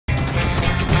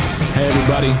Hey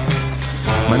everybody,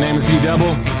 my name is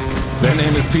E-Double, their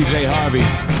name is PJ Harvey.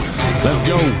 Let's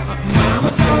go.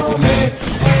 Mama told me,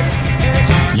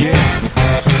 yeah,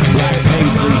 black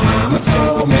paisley. Mama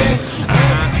told me,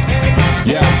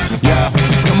 yeah,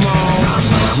 come on.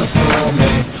 Mama told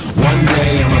me, one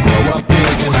day I'ma grow up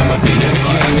big and I'ma be a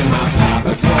king. And my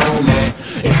papa told me,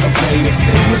 it's okay to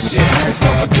say when shit hurts.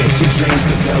 Don't forget your dreams,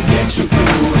 cause they'll get you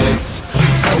through this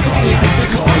so-called life they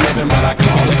call living, but I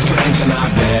call it strange. And I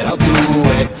bet I'll do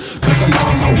it, cause I'm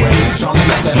on my way and strong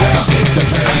enough that I can shake the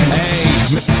pain. Hey,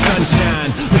 Mr.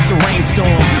 Sunshine, Mr.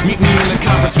 Rainstorm, meet me in the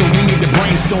conference room, we need to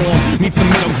brainstorm. Need some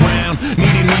middle ground,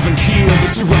 need an even keel,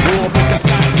 but you at war, pick our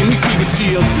sides, give me fever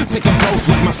chills. Take them both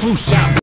like my flu shot.